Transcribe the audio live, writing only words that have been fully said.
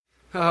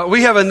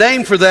We have a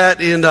name for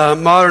that in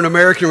modern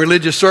American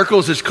religious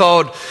circles. It's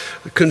called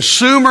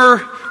consumer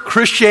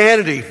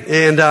Christianity.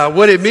 And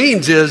what it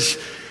means is,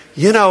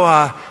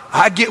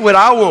 I get what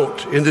I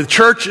want, and the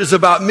church is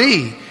about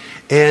me.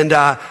 And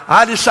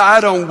I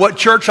decide on what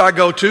church I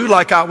go to,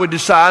 like I would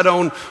decide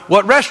on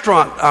what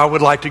restaurant I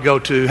would like to go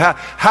to.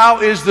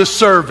 How is the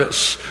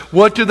service?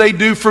 What do they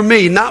do for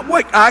me? Not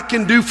what I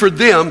can do for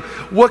them.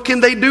 What can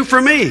they do for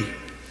me?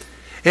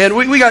 And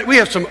we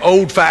have some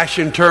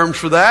old-fashioned terms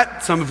for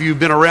that. Some of you have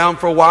been around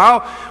for a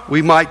while.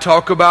 We might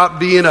talk about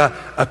being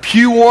a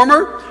pew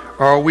warmer,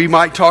 or we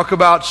might talk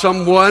about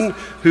someone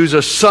who's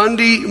a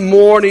Sunday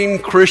morning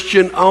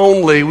Christian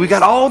only. We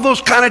got all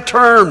those kind of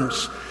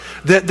terms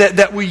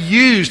that we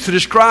use to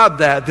describe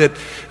that. That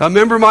a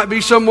member might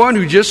be someone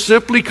who just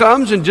simply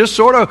comes and just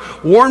sort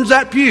of warms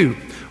that pew.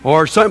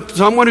 Or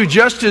someone who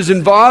just is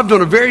involved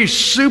on a very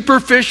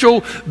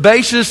superficial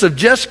basis of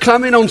just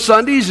coming on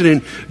Sundays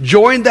and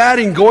enjoying that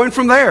and going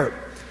from there.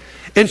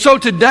 And so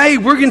today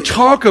we're going to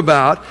talk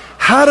about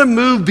how to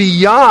move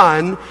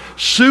beyond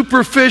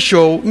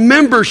superficial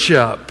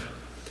membership.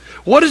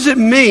 What does it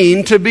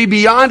mean to be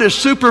beyond a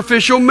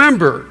superficial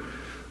member?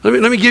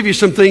 Let me give you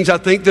some things I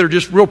think that are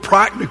just real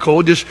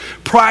practical. Just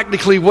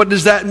practically, what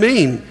does that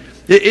mean?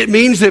 It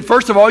means that,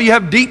 first of all, you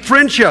have deep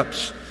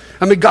friendships.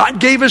 God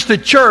gave us the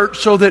church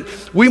so that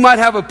we might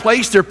have a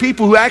place. There are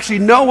people who actually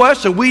know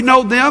us and we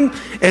know them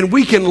and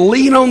we can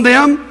lean on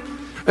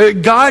them.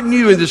 God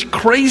knew in this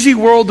crazy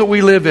world that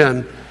we live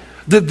in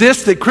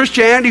that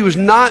Christianity was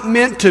not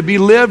meant to be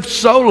lived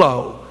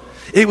solo.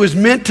 It was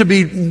meant to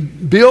be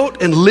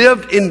built and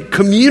lived in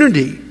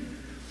community.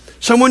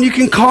 Someone you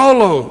can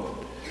call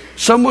on.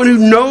 Someone who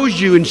knows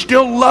you and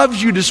still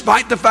loves you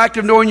despite the fact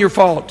of knowing your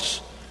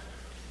faults.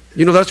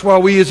 That's why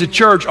we as a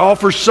church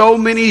offer so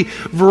many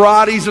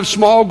varieties of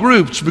small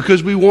groups,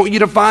 because we want you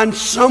to find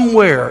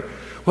somewhere,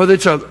 whether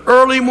it's an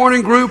early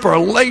morning group or a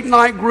late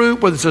night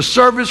group, whether it's a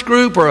service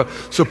group or a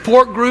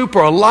support group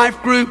or a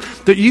life group,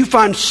 that you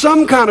find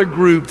some kind of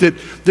group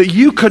that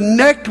you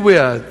connect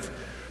with.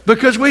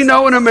 Because we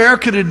know in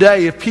America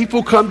today, if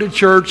people come to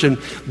church and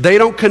they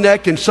don't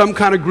connect in some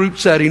kind of group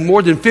setting,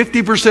 more than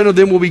 50% of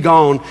them will be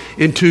gone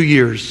in 2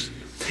 years.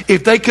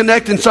 If they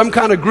connect in some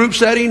kind of group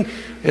setting,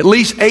 at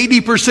least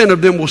 80%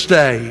 of them will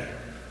stay.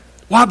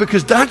 Why?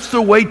 Because that's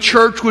the way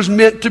church was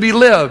meant to be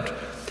lived,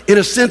 in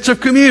a sense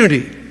of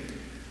community.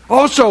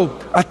 Also,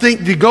 I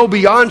think to go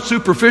beyond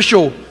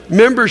superficial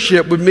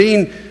membership would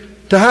mean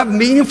to have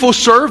meaningful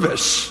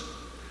service.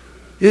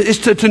 It's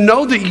to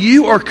know that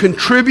you are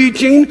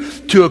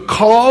contributing to a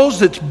cause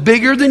that's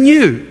bigger than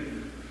you.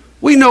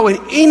 We know in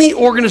any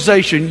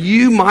organization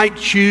you might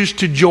choose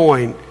to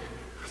join,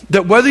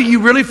 that whether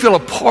you really feel a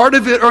part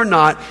of it or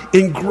not,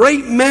 in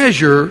great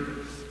measure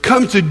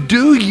comes to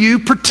do you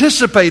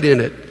participate in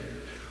it.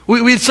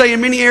 We'd say in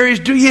many areas,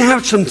 do you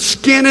have some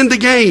skin in the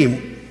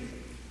game?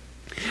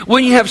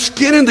 When you have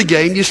skin in the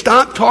game, you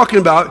stop talking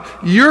about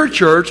your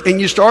church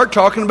and you start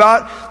talking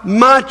about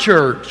my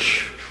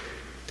church.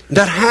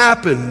 That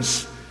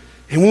happens.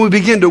 And when we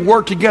begin to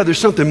work together,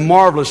 something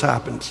marvelous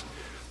happens.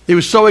 It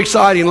was so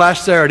exciting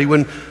last Saturday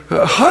when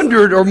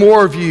 100 or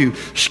more of you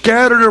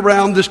scattered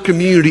around this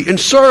community and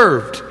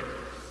served.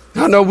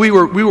 I know we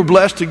were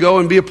blessed to go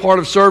and be a part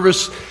of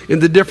service in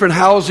the different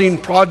housing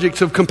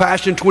projects of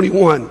Compassion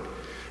 21.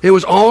 It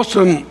was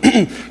awesome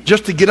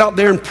just to get out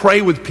there and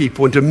pray with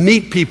people and to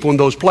meet people in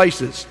those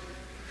places.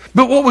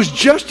 But what was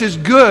just as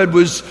good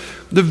was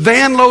the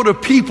van load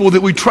of people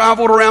that we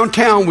traveled around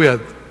town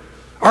with.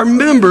 Our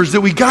members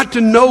that we got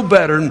to know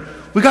better and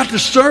we got to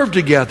serve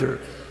together.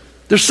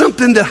 There's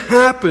something that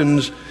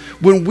happens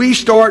when we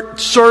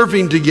start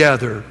serving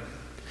together.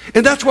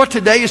 And that's what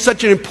today is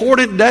such an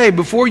important day.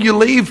 Before you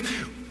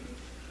leave,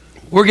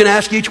 we're going to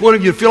ask each one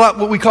of you to fill out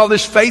what we call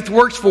this Faith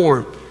Works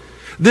form.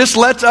 This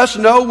lets us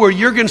know where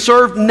you're going to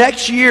serve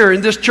next year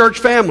in this church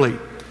family.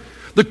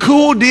 The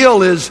cool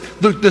deal is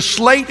the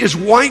slate is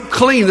wiped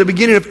clean at the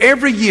beginning of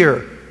every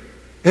year.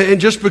 And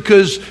just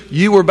because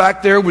you were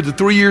back there with the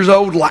 3 years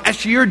old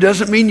last year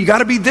doesn't mean you got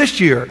to be this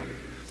year.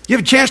 You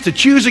have a chance to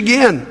choose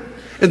again.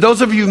 And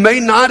those of you who may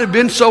not have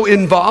been so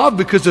involved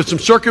because of some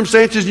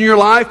circumstances in your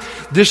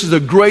life, this is a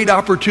great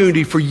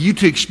opportunity for you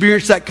to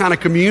experience that kind of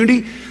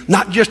community,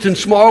 not just in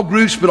small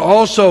groups, but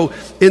also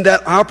in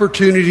that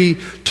opportunity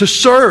to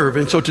serve.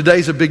 And so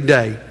today's a big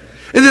day.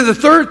 And then the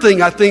third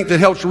thing I think that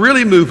helps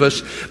really move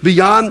us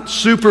beyond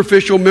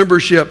superficial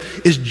membership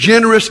is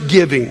generous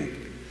giving.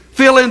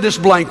 Fill in this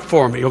blank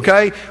for me,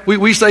 okay?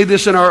 We say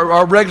this in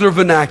our regular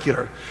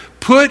vernacular.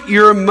 Put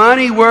your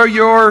money where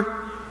your...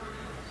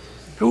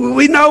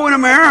 We know in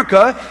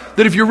America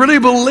that if you really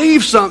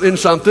believe in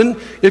something,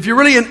 if you're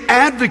really an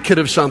advocate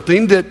of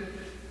something, that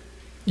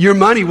your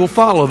money will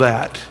follow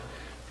that.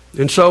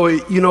 And so,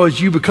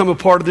 as you become a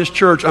part of this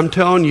church, I'm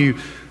telling you,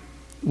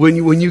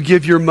 when you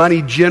give your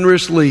money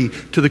generously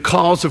to the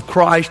cause of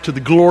Christ, to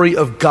the glory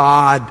of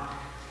God,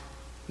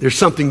 there's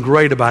something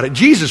great about it.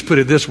 Jesus put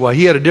it this way.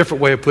 He had a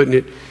different way of putting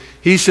it.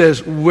 He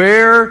says,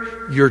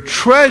 where your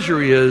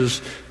treasure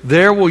is,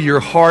 there will your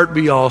heart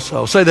be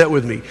also. Say that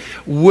with me.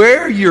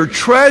 Where your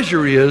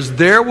treasure is,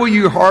 there will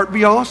your heart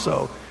be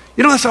also.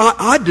 You know, that's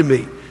odd to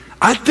me.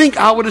 I think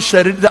I would have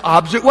said it the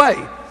opposite way.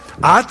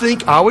 I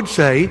think I would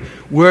say,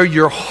 where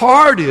your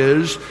heart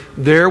is,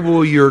 there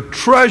will your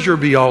treasure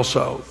be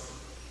also.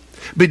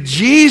 But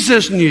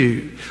Jesus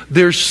knew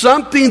there's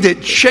something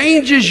that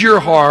changes your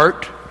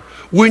heart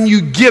when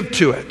you give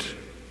to it.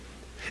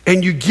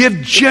 And you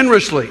give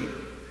generously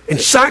and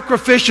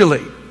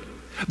sacrificially,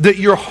 that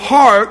your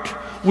heart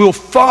will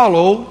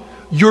follow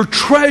your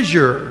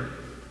treasure.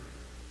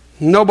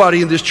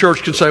 Nobody in this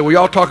church can say, we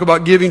all talk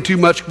about giving too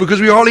much, because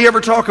we hardly ever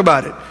talk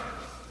about it.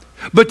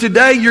 But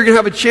today you're going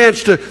to have a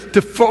chance to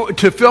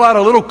fill out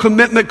a little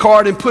commitment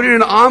card and put it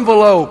in an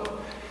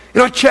envelope.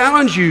 And I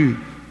challenge you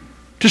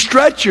to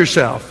stretch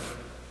yourself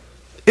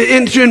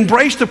and to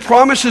embrace the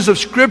promises of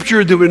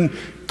Scripture that when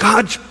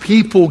God's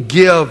people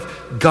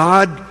give,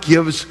 God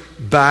gives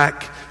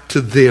back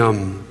to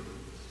them.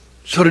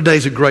 So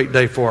today's a great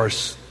day for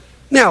us.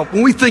 Now,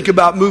 when we think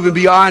about moving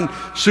beyond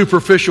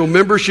superficial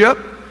membership,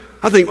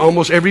 I think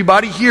almost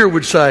everybody here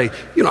would say,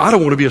 you know, I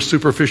don't want to be a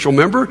superficial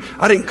member.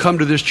 I didn't come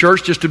to this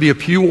church just to be a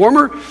pew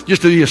warmer,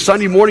 just to be a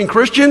Sunday morning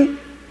Christian.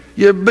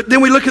 Yeah, but then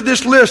we look at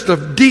this list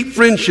of deep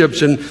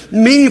friendships and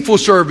meaningful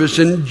service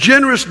and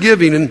generous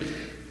giving. And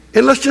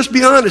let's just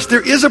be honest,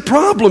 there is a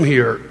problem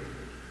here.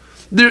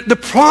 The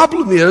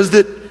problem is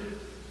that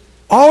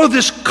all of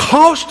this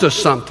costs us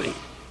something.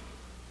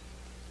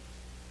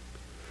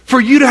 For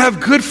you to have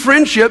good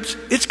friendships,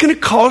 it's going to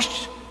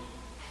cost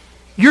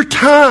your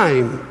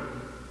time.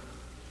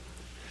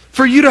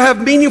 For you to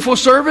have meaningful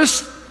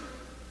service,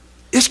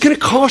 it's going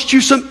to cost you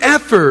some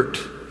effort.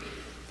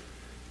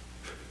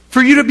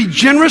 For you to be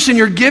generous in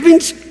your giving,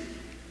 it's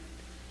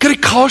going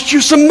to cost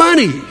you some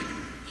money.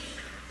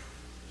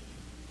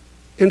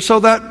 And so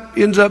that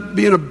ends up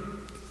being a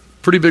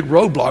pretty big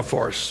roadblock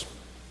for us.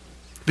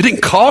 If it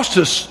didn't cost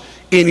us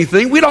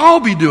anything, we'd all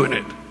be doing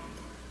it.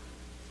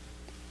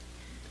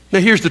 Now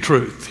here's the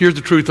truth. Here's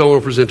the truth I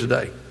want to present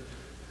today.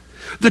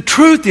 The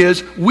truth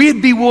is,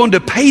 we'd be willing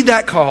to pay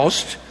that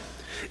cost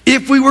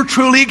if we were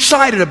truly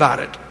excited about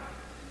it.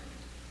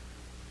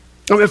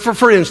 I mean,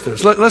 for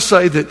instance, let's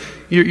say that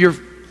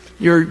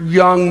you're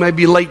young,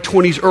 maybe late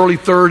 20s, early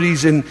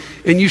 30s,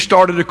 and you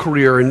started a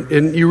career,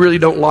 and you really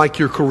don't like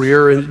your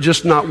career, and it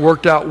just not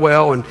worked out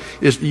well, and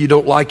you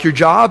don't like your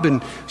job,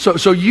 and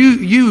so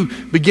you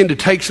begin to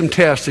take some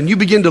tests, and you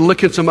begin to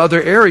look at some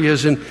other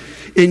areas, and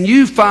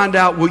you find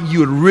out what you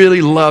would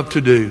really love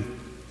to do.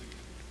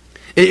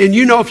 And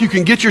you know, if you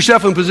can get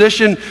yourself in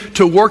position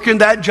to work in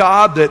that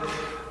job,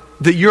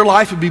 that your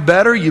life would be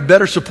better, you'd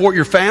better support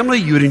your family,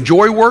 you would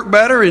enjoy work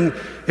better,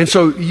 and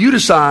so you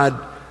decide,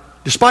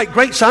 despite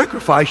great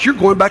sacrifice, you're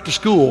going back to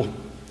school.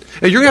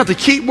 And you're going to have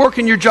to keep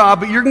working your job,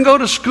 but you're going to go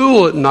to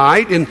school at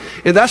night, and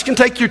that's going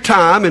to take your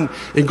time.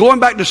 And going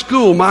back to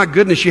school, my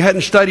goodness, you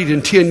hadn't studied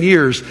in 10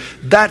 years.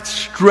 That's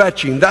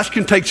stretching. That's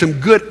going to take some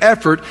good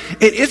effort.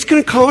 And it's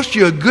going to cost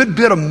you a good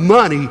bit of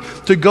money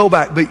to go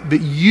back.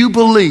 But you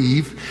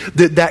believe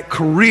that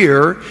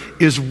career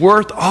is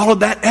worth all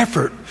of that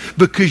effort,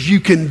 because you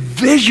can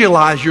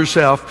visualize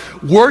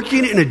yourself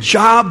working in a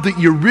job that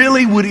you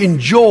really would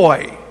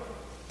enjoy.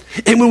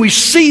 And when we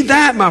see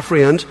that, my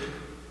friends,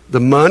 the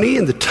money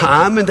and the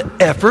time and the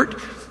effort,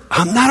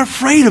 I'm not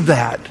afraid of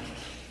that.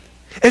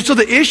 And so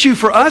the issue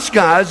for us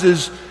guys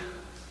is,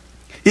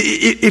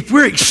 if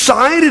we're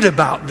excited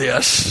about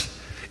this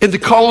and the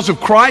cause of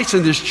Christ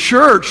in this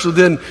church, so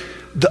then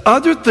the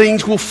other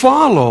things will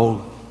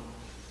follow.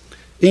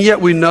 And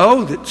yet we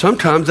know that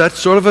sometimes that's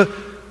sort of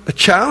a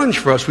challenge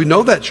for us. We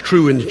know that's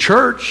true in the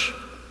church.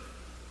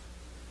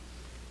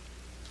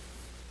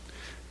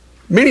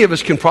 Many of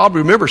us can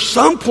probably remember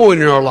some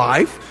point in our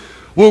life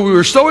where we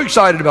were so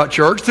excited about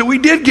church that we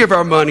did give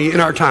our money and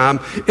our time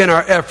and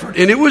our effort.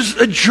 And it was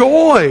a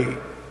joy.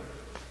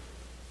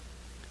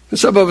 And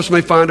some of us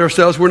may find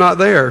ourselves, we're not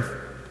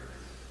there.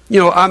 You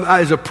know,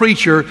 as a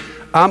preacher,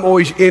 I'm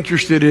always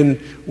interested in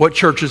what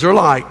churches are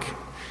like.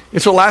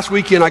 And so last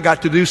weekend I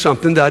got to do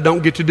something that I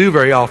don't get to do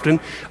very often.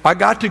 I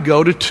got to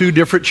go to 2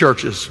 different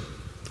churches.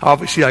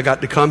 Obviously, I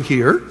got to come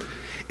here,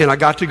 and I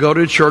got to go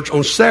to a church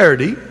on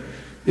Saturday.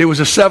 It was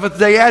a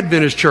Seventh-day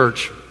Adventist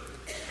church.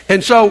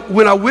 And so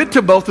when I went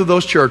to both of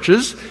those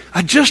churches,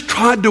 I just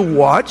tried to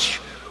watch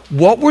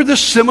what were the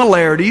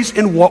similarities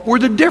and what were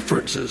the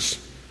differences.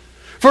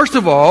 First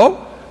of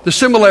all, the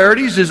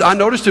similarities is I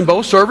noticed in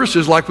both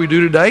services, like we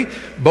do today,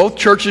 both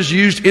churches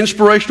used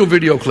inspirational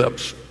video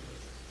clips.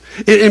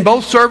 In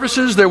both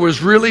services, there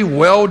was really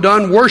well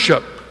done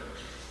worship.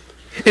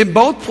 In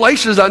both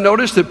places, I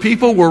noticed that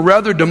people were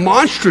rather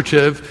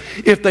demonstrative.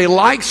 If they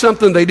liked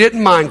something, they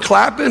didn't mind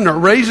clapping or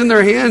raising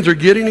their hands or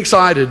getting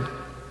excited.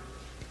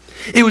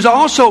 It was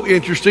also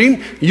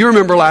interesting, you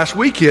remember last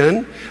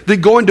weekend, that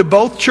going to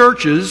both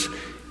churches,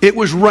 it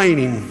was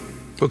raining,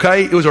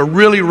 okay? It was a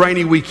really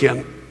rainy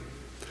weekend.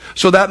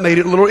 So that made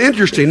it a little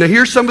interesting. Now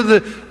here's some of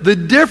the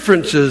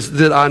differences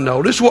that I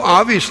noticed. Well,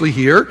 obviously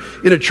here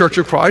in a Church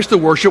of Christ, the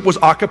worship was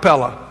a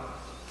cappella.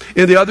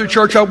 In the other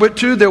church I went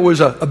to, there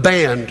was a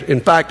band. In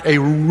fact, a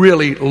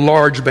really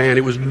large band.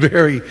 It was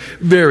very,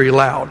 very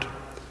loud.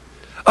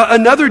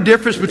 Another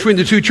difference between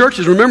the two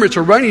churches, remember it's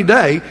a rainy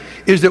day,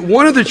 is that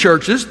one of the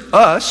churches,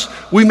 us,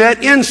 we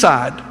met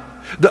inside.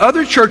 The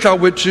other church I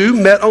went to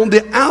met on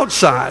the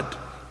outside,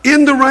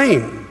 in the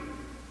rain.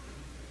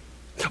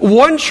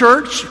 One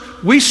church,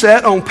 we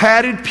sat on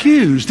padded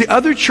pews. The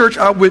other church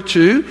I went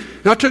to,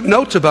 and I took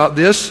notes about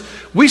this,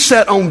 we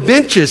sat on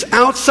benches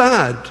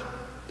outside.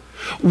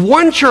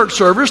 One church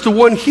service, the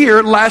one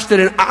here,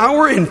 lasted an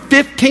hour and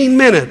 15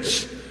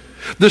 minutes.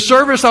 The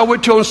service I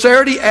went to on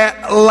Saturday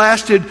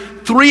lasted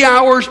 3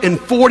 hours and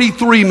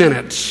 43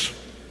 minutes.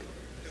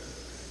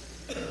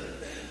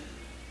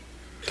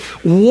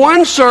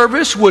 One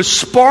service was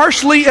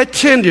sparsely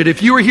attended.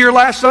 If you were here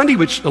last Sunday,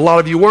 which a lot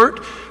of you weren't,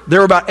 there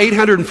were about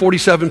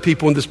 847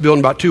 people in this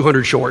building, about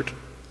 200 short.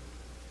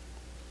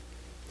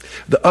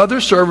 The other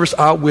service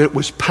I went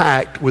was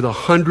packed with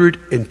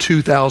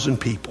 102,000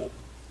 people.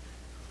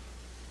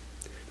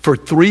 For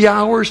 3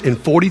 hours and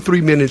 43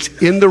 minutes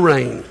in the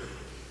rain.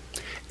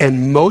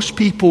 And most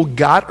people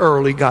got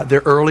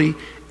there early,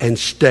 and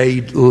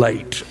stayed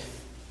late.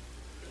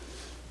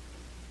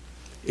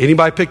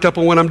 Anybody picked up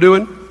on what I'm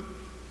doing?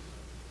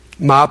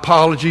 My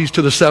apologies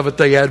to the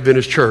Seventh-day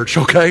Adventist Church,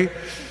 okay?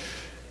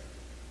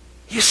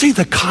 You see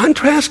the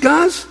contrast,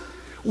 guys?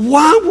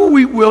 Why were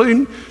we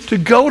willing to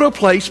go to a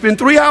place, spend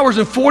 3 hours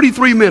and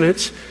 43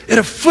 minutes at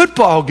a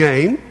football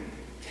game,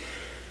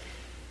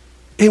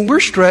 and we're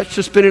stretched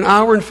to spend an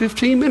hour and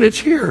 15 minutes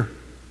here?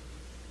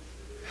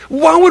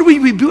 Why would we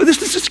be doing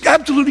this? This is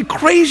absolutely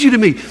crazy to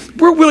me.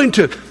 We're willing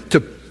to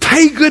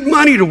pay good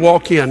money to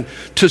walk in,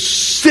 to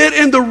sit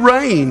in the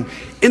rain,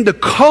 in the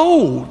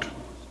cold.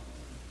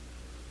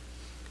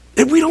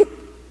 And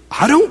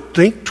I don't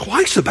think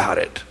twice about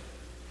it.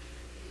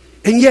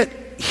 And yet,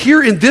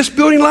 here in this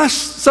building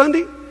last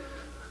Sunday,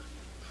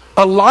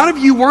 a lot of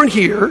you weren't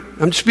here,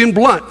 I'm just being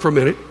blunt for a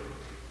minute,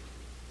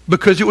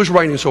 because it was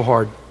raining so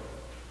hard.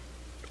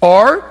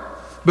 Or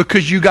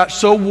because you got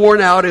so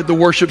worn out at the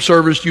worship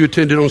service you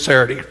attended on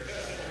Saturday.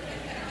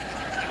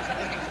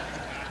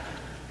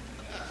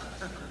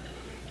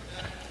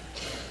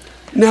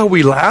 Now,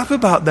 we laugh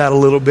about that a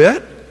little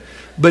bit,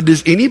 but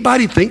does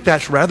anybody think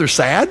that's rather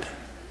sad?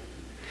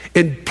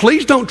 And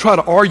please don't try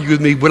to argue with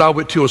me what I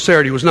went to on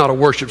Saturday was not a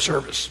worship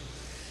service.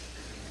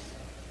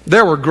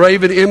 There were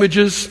graven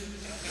images.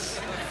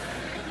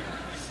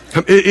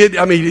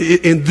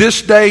 In this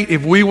state,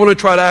 if we want to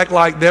try to act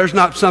like there's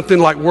not something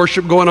like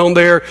worship going on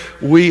there,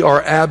 we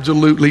are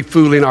absolutely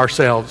fooling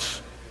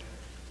ourselves.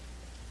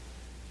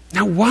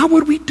 Now, why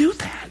would we do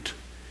that?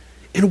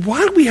 And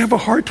why do we have a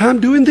hard time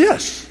doing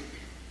this?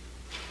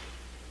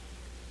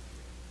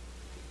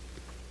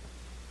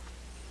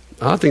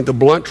 I think the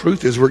blunt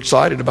truth is we're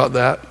excited about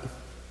that.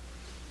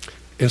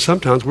 And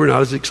sometimes we're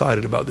not as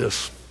excited about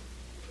this.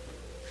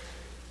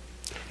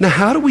 Now,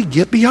 how do we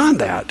get beyond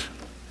that?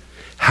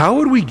 How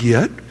would we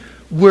get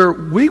where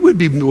we would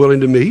be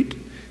willing to meet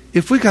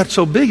if we got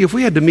so big, if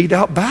we had to meet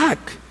out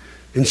back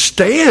in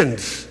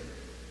stands,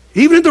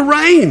 even in the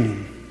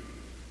rain?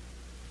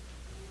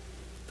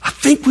 I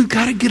think we've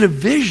got to get a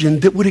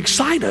vision that would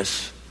excite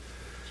us.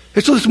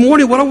 And so this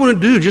morning, what I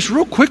want to do, just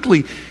real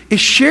quickly, is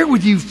share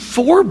with you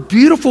 4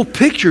 beautiful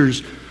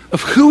pictures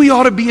of who we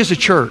ought to be as a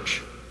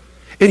church.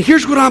 And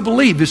here's what I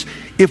believe is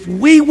if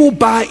we will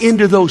buy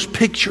into those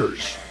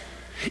pictures,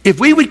 if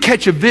we would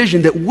catch a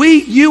vision that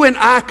you and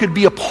I could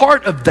be a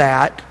part of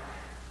that,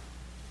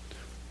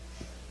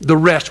 the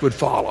rest would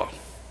follow.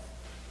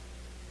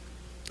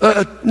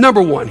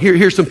 Number 1,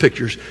 here's some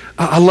pictures.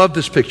 I love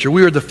this picture.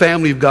 We are the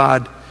family of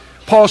God.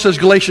 Paul says,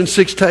 Galatians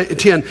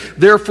 6:10,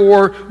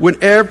 therefore,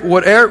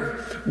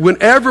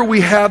 whenever we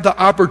have the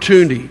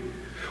opportunity,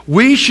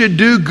 we should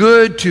do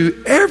good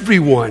to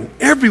everyone,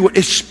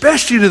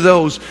 especially to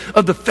those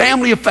of the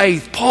family of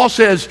faith. Paul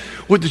says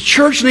what the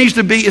church needs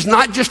to be is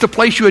not just a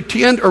place you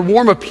attend or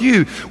warm a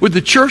pew. What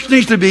the church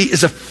needs to be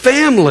is a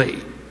family.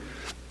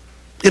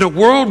 In a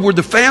world where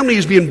the family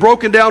is being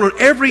broken down on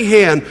every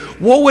hand,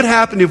 what would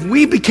happen if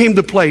we became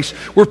the place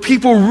where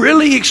people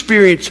really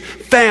experience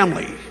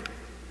family?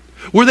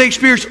 Where they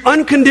experience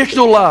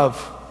unconditional love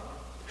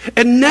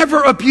and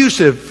never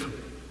abusive.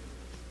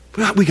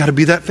 Well, we got to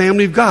be that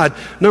family of God.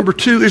 Number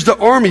 2 is the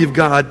army of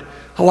God.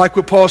 I like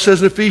what Paul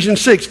says in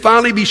Ephesians 6.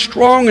 Finally, be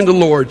strong in the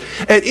Lord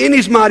and in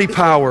His mighty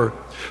power.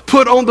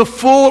 Put on the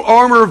full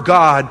armor of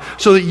God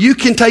so that you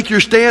can take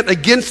your stand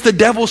against the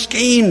devil's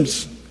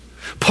schemes.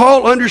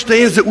 Paul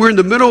understands that we're in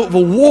the middle of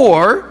a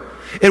war,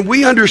 and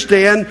we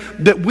understand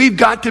that we've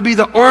got to be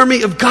the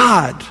army of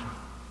God.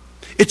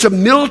 It's a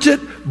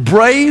militant,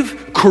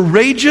 brave,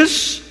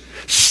 courageous,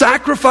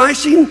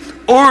 sacrificing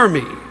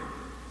army.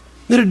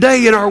 And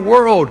today in our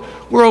world,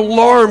 we're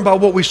alarmed by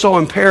what we saw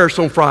in Paris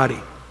on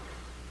Friday.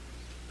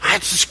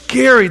 It's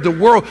scary, the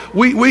world.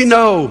 We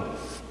know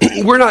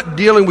we're not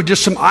dealing with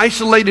just some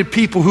isolated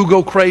people who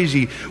go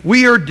crazy.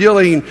 We are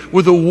dealing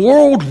with a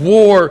world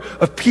war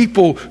of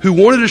people who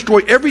want to destroy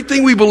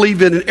everything we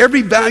believe in and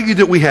every value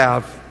that we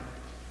have.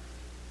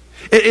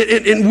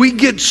 And we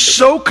get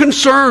so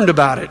concerned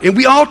about it, and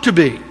we ought to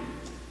be.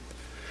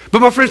 But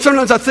my friends,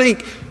 sometimes I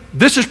think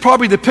this is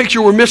probably the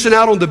picture we're missing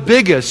out on the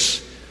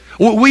biggest.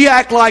 We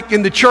act like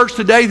in the church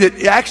today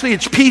that actually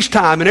it's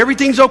peacetime and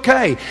everything's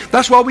okay.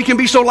 That's why we can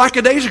be so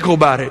lackadaisical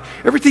about it.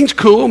 Everything's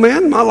cool,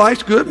 man. My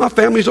life's good. My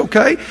family's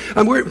okay.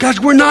 Guys,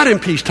 we're not in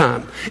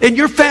peacetime. And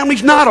your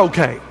family's not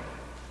okay.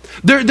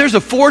 There's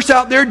a force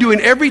out there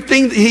doing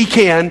everything that he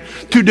can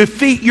to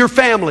defeat your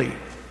family.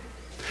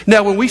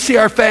 Now, when we see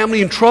our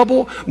family in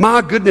trouble,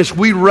 my goodness,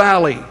 we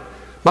rally.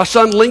 My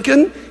son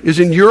Lincoln is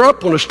in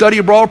Europe on a study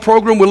abroad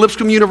program with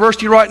Lipscomb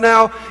University right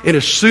now. And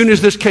as soon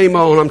as this came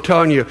on, I'm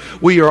telling you,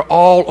 we are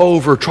all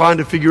over trying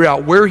to figure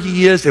out where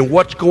he is and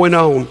what's going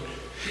on.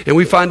 And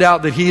we find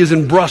out that he is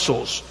in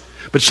Brussels.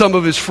 But some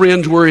of his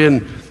friends were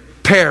in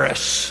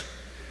Paris.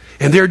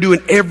 And they're doing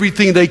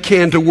everything they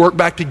can to work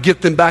back to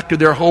get them back to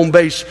their home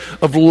base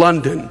of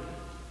London.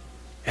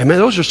 And man,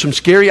 those are some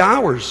scary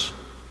hours.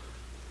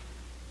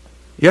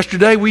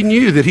 Yesterday we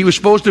knew that he was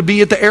supposed to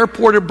be at the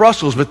airport at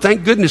Brussels, but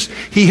thank goodness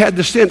he had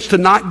the sense to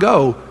not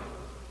go,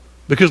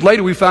 because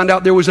later we found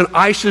out there was an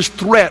ISIS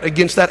threat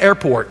against that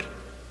airport.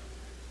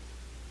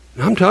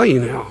 And I'm telling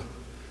you now,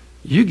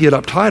 you get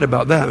uptight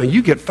about that and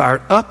you get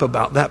fired up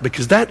about that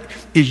because that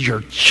is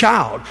your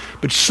child.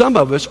 But some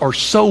of us are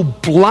so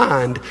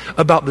blind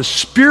about the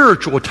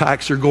spiritual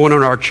attacks that are going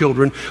on our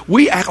children,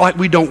 we act like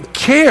we don't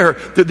care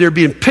that they're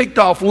being picked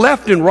off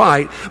left and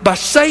right by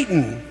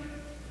Satan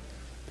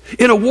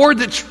in a war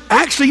that's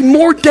actually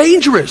more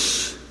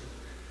dangerous.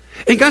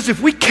 And guys,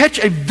 if we catch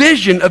a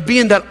vision of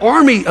being that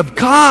army of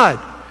God,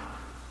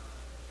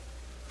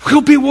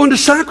 we'll be willing to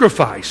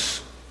sacrifice.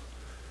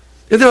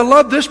 And then I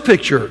love this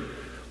picture.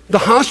 The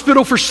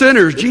hospital for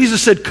sinners.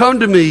 Jesus said, "Come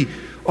to me,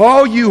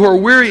 all you who are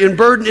weary and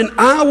burdened, and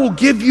I will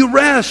give you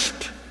rest."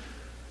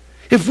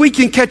 If we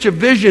can catch a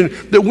vision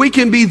that we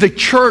can be the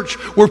church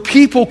where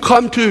people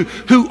come to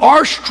who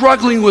are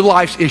struggling with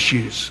life's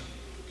issues.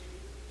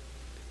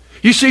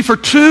 You see, for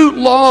too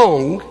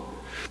long,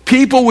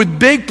 people with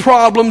big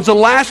problems, the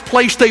last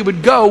place they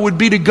would go would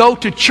be to go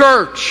to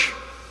church.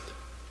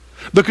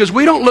 Because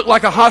we don't look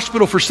like a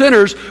hospital for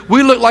sinners,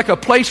 we look like a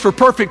place for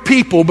perfect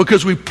people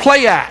because we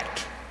play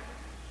act.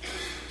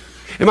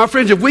 And my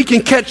friends, if we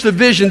can catch the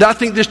vision that I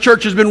think this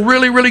church has been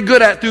really, really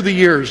good at through the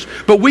years,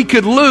 but we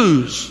could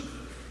lose.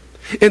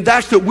 And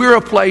that's that we're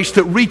a place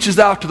that reaches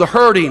out to the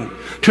hurting,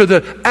 to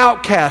the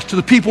outcast, to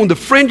the people in the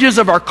fringes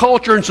of our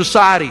culture and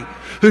society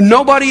who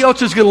nobody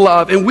else is going to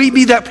love, and we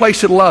be that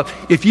place of love.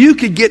 If you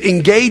could get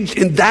engaged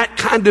in that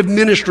kind of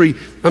ministry,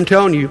 I'm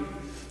telling you,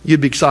 you'd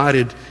be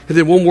excited. And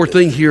then one more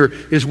thing here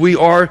is we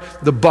are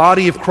the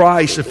body of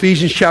Christ.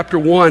 Ephesians chapter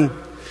 1.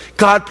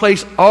 God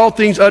placed all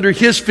things under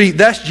his feet,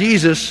 that's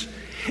Jesus,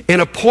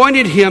 and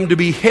appointed him to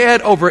be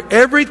head over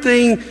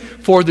everything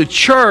for the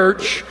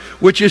church,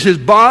 which is his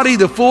body,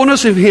 the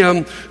fullness of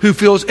him who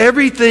fills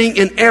everything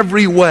in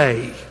every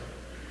way.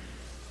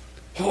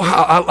 Oh,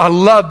 I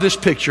love this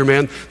picture,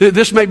 man.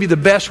 This may be the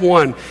best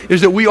one,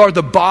 is that we are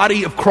the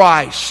body of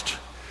Christ.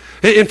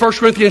 In 1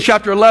 Corinthians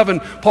chapter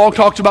 11, Paul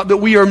talks about that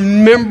we are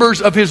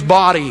members of his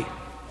body.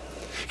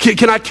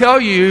 Can I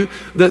tell you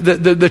that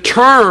the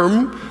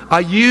term I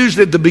used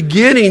at the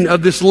beginning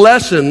of this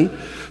lesson,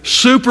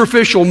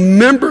 superficial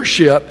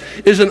membership,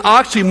 is an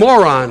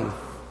oxymoron.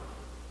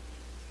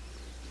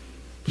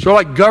 So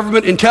like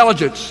government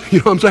intelligence, you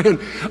know what I'm saying?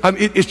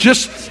 It's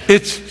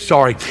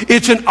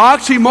an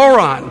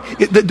oxymoron.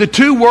 The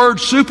two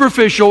words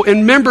superficial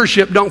and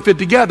membership don't fit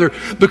together,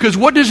 because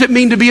what does it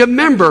mean to be a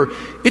member?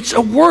 It's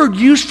a word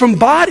used from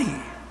body.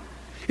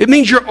 It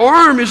means your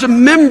arm is a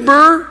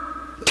member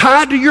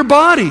tied to your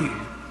body.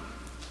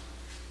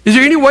 Is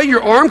there any way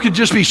your arm could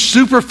just be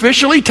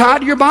superficially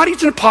tied to your body?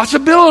 It's an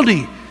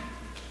impossibility.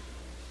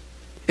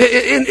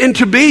 And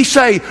to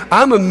say,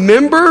 I'm a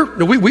member,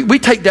 we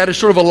take that as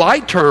sort of a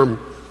light term.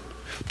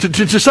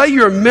 To say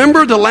you're a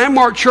member of the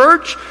Landmark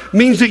Church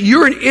means that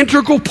you're an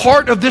integral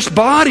part of this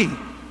body.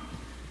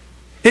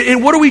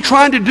 And what are we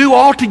trying to do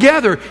all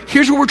together?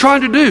 Here's what we're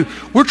trying to do.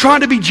 We're trying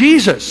to be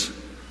Jesus.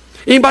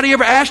 Anybody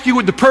ever asked you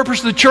what the purpose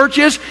of the church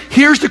is?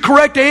 Here's the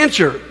correct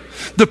answer.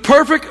 The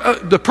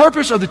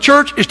purpose of the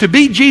church is to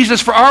be Jesus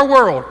for our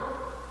world.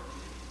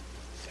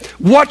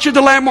 What should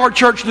the Landmark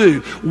Church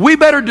do? We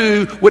better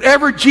do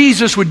whatever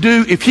Jesus would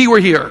do if he were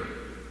here.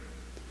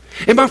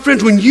 And my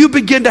friends, when you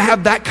begin to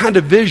have that kind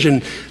of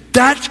vision,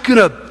 that's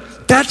gonna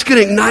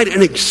ignite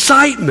an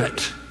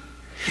excitement.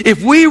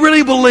 If we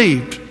really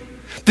believed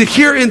that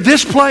here in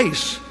this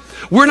place,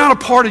 we're not a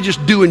part of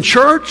just doing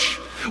church.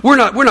 We're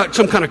not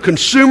some kind of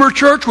consumer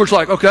church where it's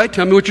like, okay,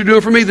 tell me what you're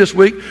doing for me this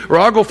week, or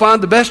I'll go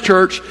find the best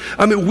church.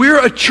 I mean,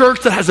 we're a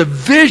church that has a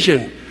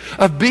vision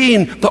of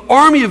being the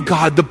army of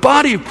God, the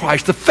body of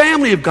Christ, the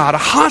family of God, a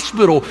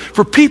hospital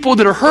for people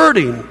that are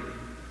hurting.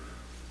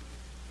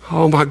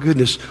 Oh my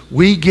goodness,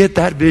 we get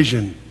that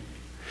vision,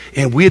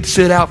 and we'd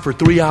sit out for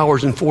 3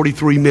 hours and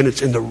 43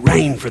 minutes in the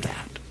rain for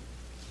that.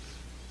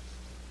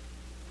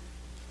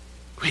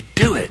 We'd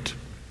do it.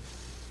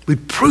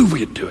 We'd prove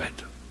we'd do it.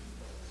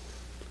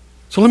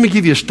 So let me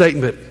give you a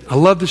statement. I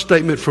love this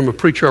statement from a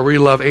preacher I really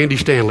love, Andy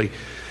Stanley.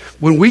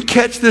 When we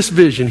catch this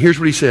vision, here's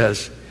what he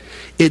says.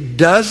 It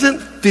doesn't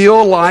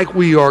feel like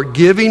we are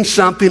giving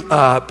something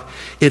up.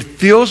 It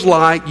feels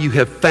like you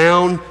have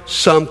found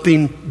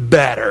something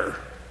better.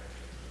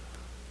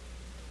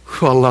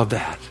 I love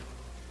that.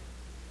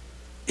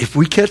 If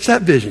we catch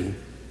that vision,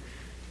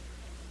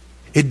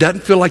 it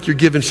doesn't feel like you're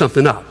giving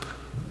something up.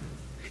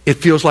 It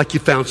feels like you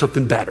found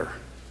something better.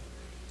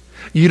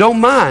 You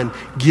don't mind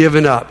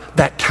giving up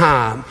that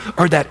time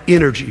or that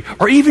energy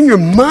or even your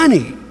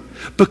money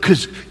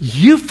because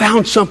you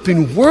found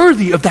something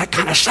worthy of that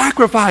kind of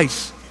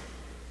sacrifice.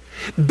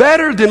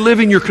 Better than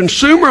living your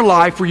consumer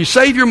life where you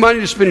save your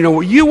money to spend it on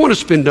what you want to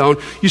spend on,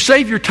 you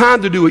save your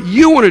time to do what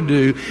you want to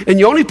do, and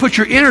you only put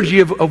your energy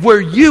of where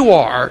you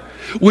are.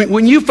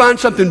 When you find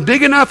something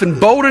big enough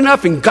and bold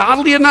enough and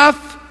godly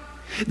enough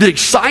that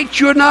excites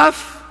you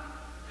enough,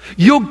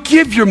 you'll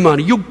give your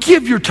money, you'll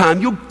give your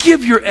time, you'll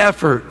give your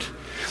effort.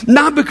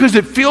 Not because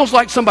it feels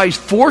like somebody's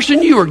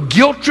forcing you or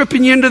guilt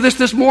tripping you into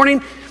this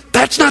morning.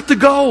 That's not the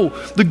goal.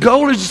 The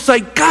goal is to say,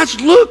 guys,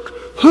 look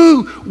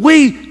who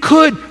we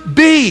could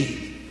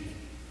be.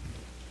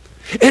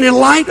 And in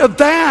light of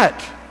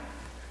that,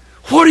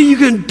 what are you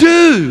going to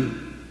do?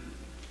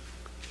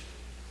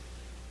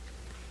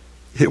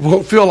 It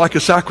won't feel like a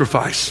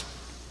sacrifice.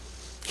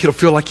 It'll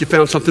feel like you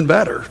found something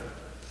better.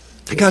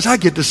 And guys, I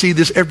get to see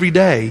this every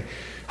day.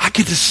 I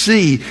get to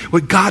see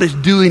what God is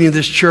doing in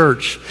this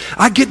church.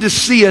 I get to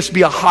see us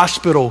be a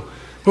hospital.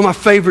 One of my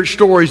favorite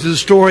stories is the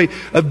story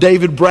of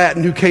David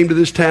Bratton, who came to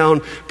this town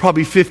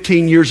probably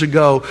 15 years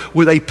ago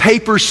with a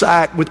paper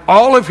sack with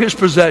all of his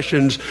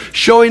possessions,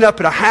 showing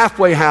up at a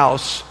halfway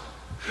house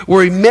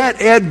where he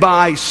met Ed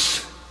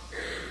Bice.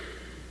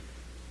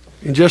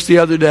 And just the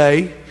other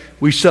day,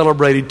 we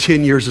celebrated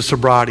 10 years of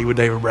sobriety with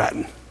David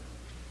Bratton.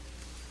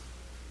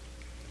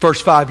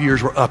 First 5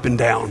 years were up and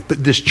down,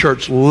 but this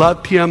church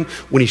loved him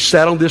when he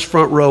sat on this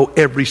front row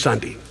every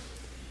Sunday.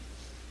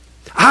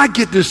 I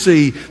get to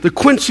see the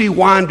Quincy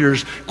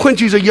Winders.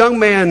 Quincy's a young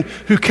man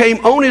who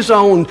came on his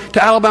own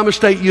to Alabama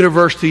State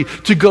University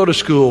to go to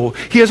school.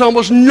 He has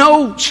almost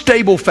no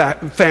stable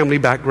family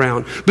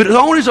background, but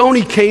on his own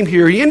he came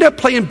here. He ended up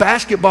playing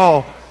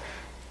basketball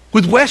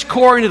with Wes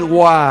Corey at the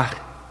Y.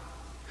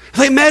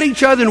 They met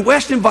each other and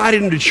Wes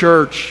invited him to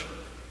church.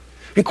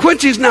 And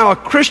Quincy's now a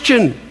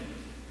Christian.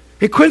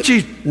 And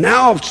Quincy's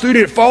now a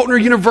student at Faulkner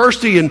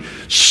University and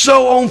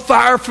so on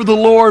fire for the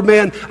Lord,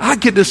 man. I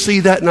get to see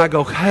that and I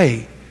go,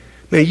 hey,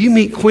 man, you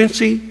meet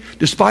Quincy,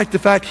 despite the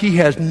fact he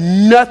has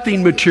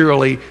nothing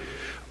materially,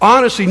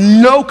 honestly,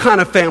 no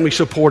kind of family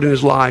support in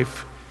his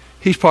life.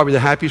 He's probably the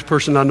happiest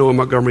person I know in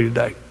Montgomery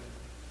today.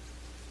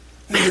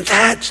 Man,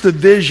 that's the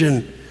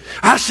vision.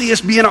 I see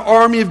us being an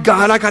army of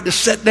God. I got to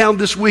sit down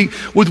this week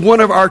with one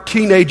of our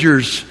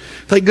teenagers.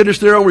 Thank goodness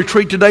they're on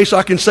retreat today so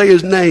I can say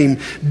his name,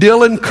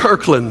 Dylan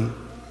Kirkland.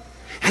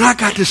 And I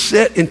got to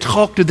sit and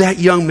talk to that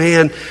young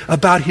man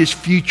about his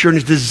future and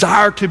his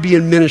desire to be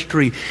in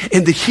ministry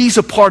and that he's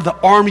a part of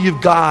the army of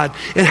God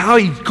and how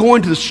he's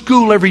going to the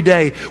school every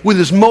day with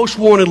his most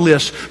wanted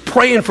list,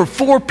 praying for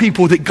 4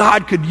 people that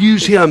God could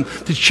use him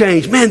to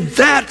change. Man,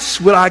 that's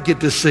what I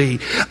get to see.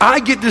 I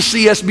get to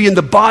see us being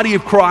the body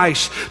of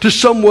Christ to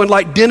someone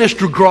like Dennis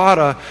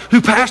Dragrada, who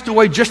passed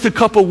away just a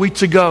couple of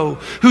weeks ago,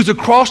 who's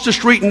across the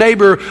street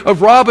neighbor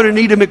of Robin and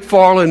Anita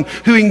McFarland,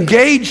 who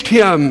engaged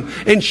him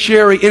and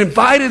Sherry and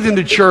invited them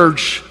to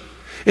church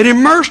and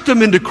immersed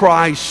them into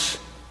Christ.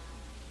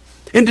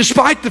 And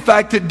despite the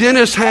fact that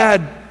Dennis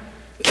had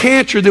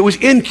cancer that was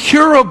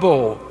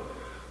incurable,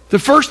 the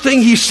first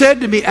thing he said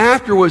to me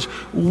after was,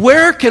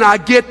 where can I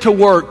get to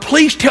work?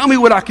 Please tell me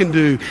what I can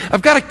do.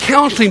 I've got a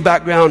counseling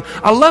background.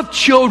 I love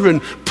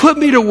children. Put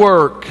me to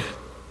work.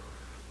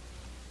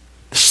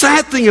 The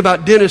sad thing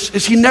about Dennis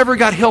is he never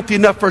got healthy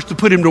enough for us to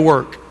put him to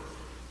work.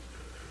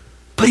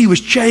 But he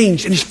was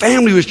changed and his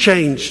family was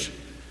changed.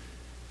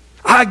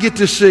 I get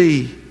to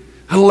see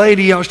a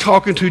lady I was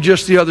talking to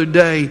just the other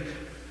day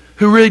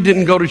who really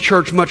didn't go to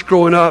church much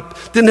growing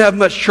up, didn't have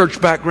much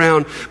church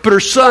background, but her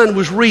son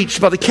was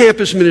reached by the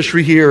campus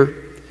ministry here.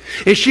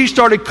 And she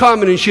started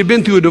coming and she had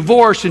been through a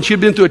divorce and she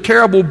had been through a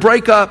terrible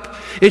breakup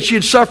and she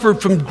had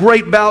suffered from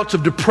great bouts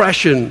of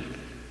depression.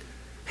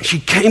 And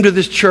she came to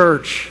this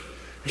church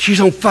and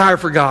she's on fire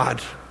for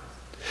God.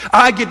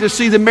 I get to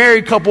see the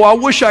married couple I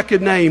wish I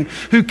could name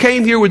who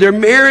came here with their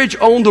marriage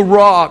on the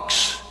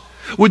rocks,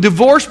 with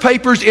divorce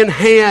papers in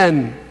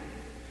hand.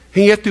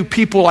 And yet through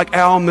people like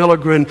Al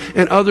Milligren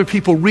and other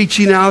people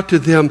reaching out to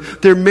them,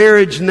 their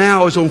marriage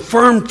now is on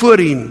firm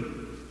footing.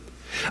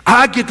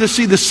 I get to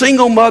see the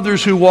single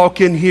mothers who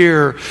walk in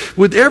here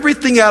with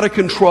everything out of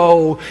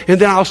control, and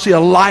then I'll see a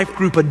life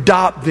group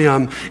adopt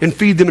them and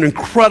feed them an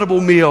incredible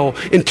meal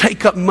and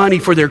take up money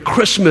for their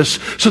Christmas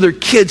so their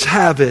kids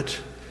have it.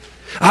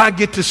 I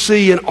get to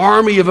see an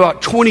army of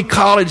about 20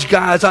 college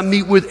guys I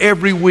meet with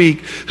every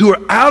week who are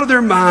out of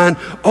their mind,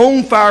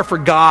 on fire for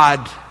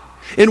God.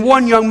 And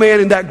one young man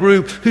in that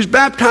group who's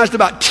baptized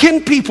about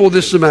 10 people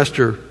this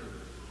semester.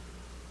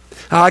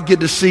 I get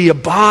to see a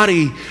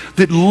body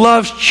that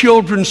loves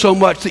children so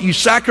much that you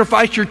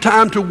sacrifice your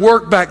time to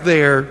work back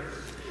there.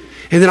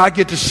 And then I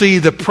get to see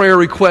the prayer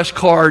request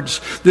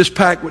cards this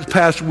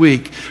past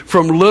week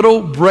from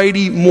little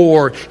Brady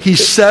Moore.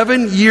 He's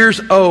 7 years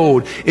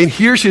old. And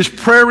here's his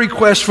prayer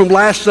request from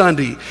last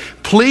Sunday.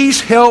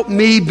 Please help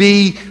me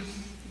be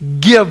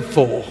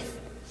giveful.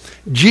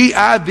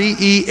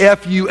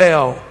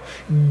 Giveful.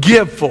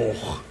 Giveful.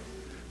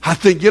 I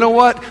think, you know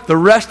what? The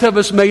rest of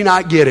us may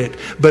not get it,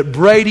 but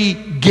Brady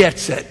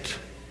gets it.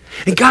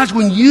 And guys,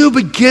 when you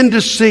begin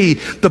to see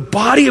the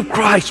body of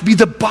Christ be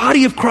the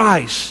body of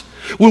Christ,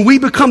 when we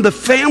become the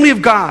family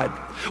of God,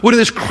 when in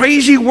this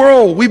crazy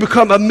world we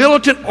become a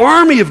militant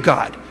army of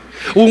God,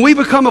 when we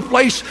become a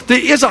place that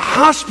is a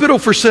hospital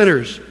for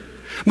sinners,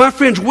 my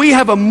friends, we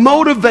have a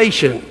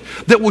motivation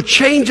that will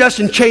change us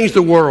and change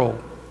the world.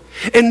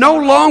 And no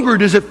longer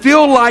does it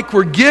feel like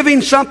we're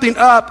giving something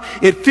up.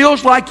 It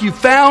feels like you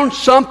found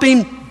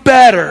something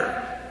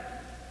better.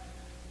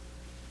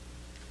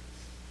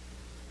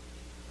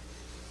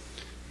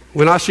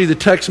 When I see the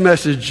text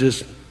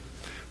messages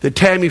that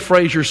Tammy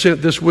Frazier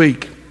sent this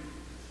week,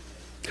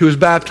 who was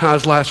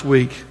baptized last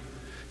week,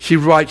 she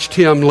writes,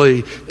 Tim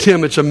Lee,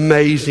 Tim, it's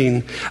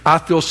amazing. I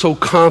feel so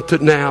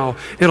confident now,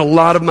 and a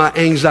lot of my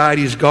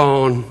anxiety is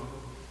gone.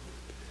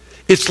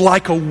 It's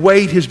like a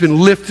weight has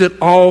been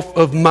lifted off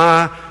of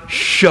my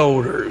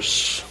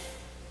shoulders.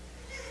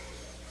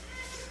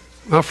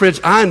 My friends,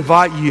 I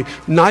invite you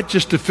not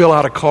just to fill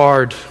out a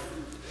card,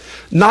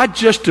 not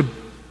just to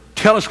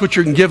tell us what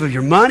you can give of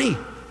your money.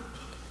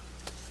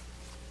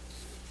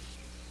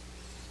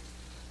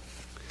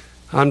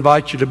 I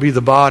invite you to be the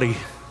body,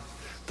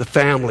 the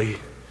family,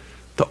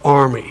 the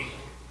army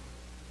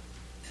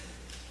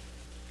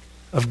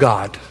of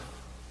God.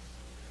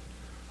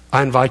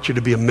 I invite you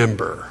to be a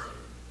member.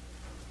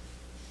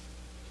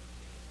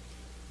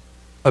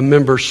 A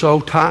member so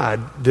tied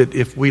that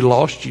if we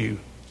lost you,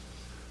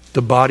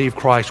 the body of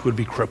Christ would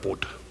be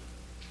crippled.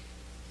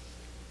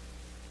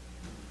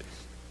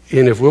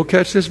 And if we'll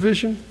catch this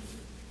vision,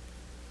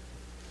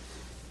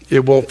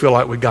 it won't feel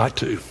like we got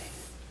to.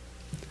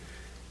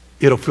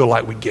 It'll feel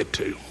like we get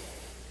to.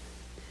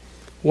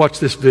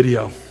 Watch this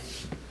video.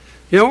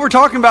 You know, what we're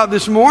talking about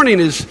this morning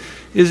is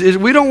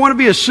we don't want to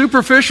be a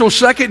superficial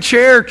second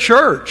chair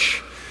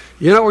church.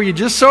 You know, where you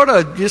just sort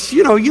of,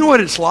 you know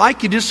what it's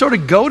like. You just sort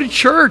of go to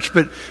church,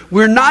 but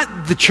we're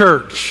not the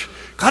church.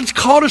 God's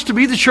called us to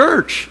be the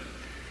church.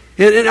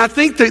 And I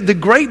think that the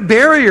great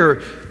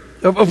barrier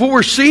of what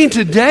we're seeing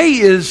today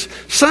is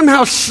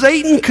somehow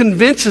Satan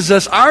convinces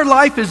us our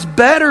life is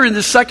better in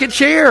the second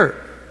chair.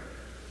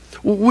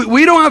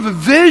 We don't have a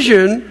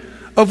vision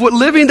of what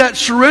living that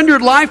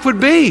surrendered life would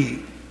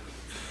be.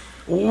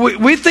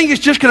 We think it's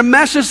just going to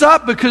mess us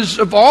up because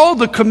of all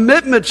the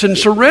commitments and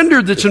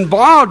surrender that's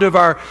involved of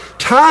our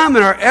time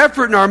and our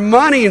effort and our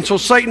money. And so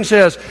Satan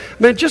says,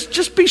 man,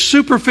 just be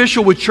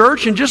superficial with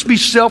church and just be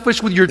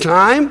selfish with your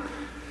time.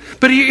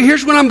 But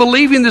here's what I'm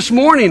believing this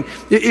morning.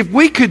 If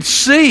we could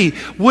see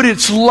what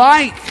it's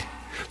like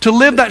to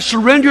live that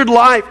surrendered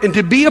life and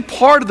to be a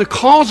part of the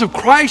cause of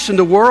Christ in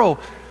the world,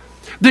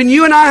 then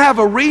you and I have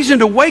a reason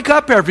to wake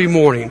up every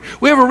morning.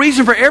 We have a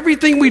reason for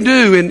everything we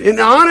do. And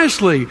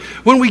honestly,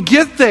 when we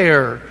get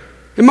there,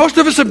 and most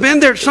of us have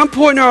been there at some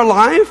point in our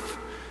life,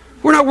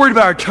 we're not worried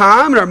about our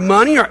time and our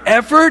money, our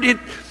effort.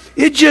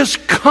 It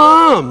just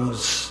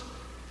comes.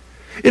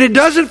 And it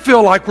doesn't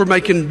feel like we're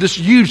making this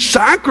huge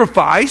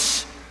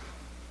sacrifice.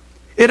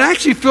 It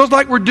actually feels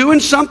like we're doing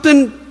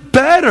something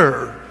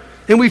better.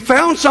 And we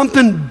found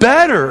something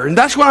better. And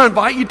that's what I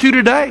invite you to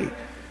today.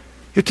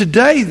 If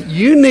today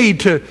you need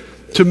to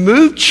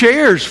move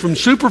chairs from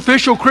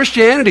superficial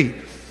Christianity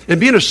and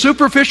being a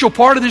superficial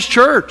part of this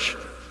church,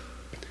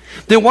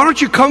 then why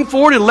don't you come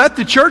forward and let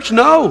the church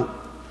know?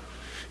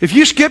 If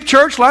you skipped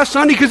church last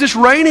Sunday because it's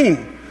raining,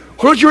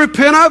 why don't you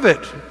repent of it?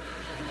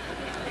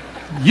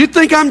 You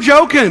think I'm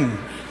joking.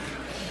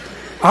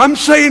 I'm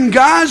saying,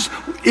 guys,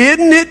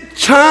 isn't it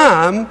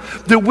time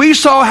that we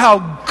saw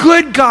how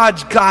good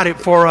God's got it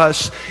for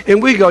us,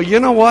 and we go, you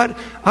know what?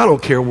 I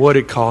don't care what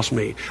it costs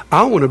me.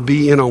 I want to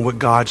be in on what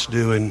God's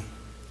doing.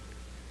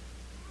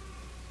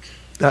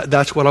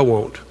 That's what I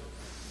want.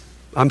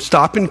 I'm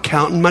stopping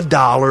counting my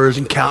dollars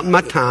and counting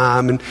my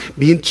time and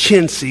being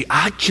chintzy.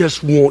 I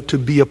just want to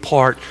be a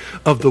part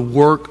of the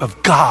work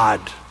of God.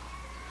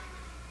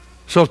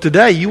 So if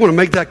today you want to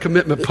make that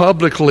commitment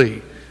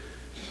publicly,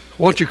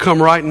 why don't you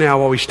come right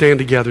now while we stand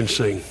together and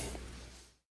sing?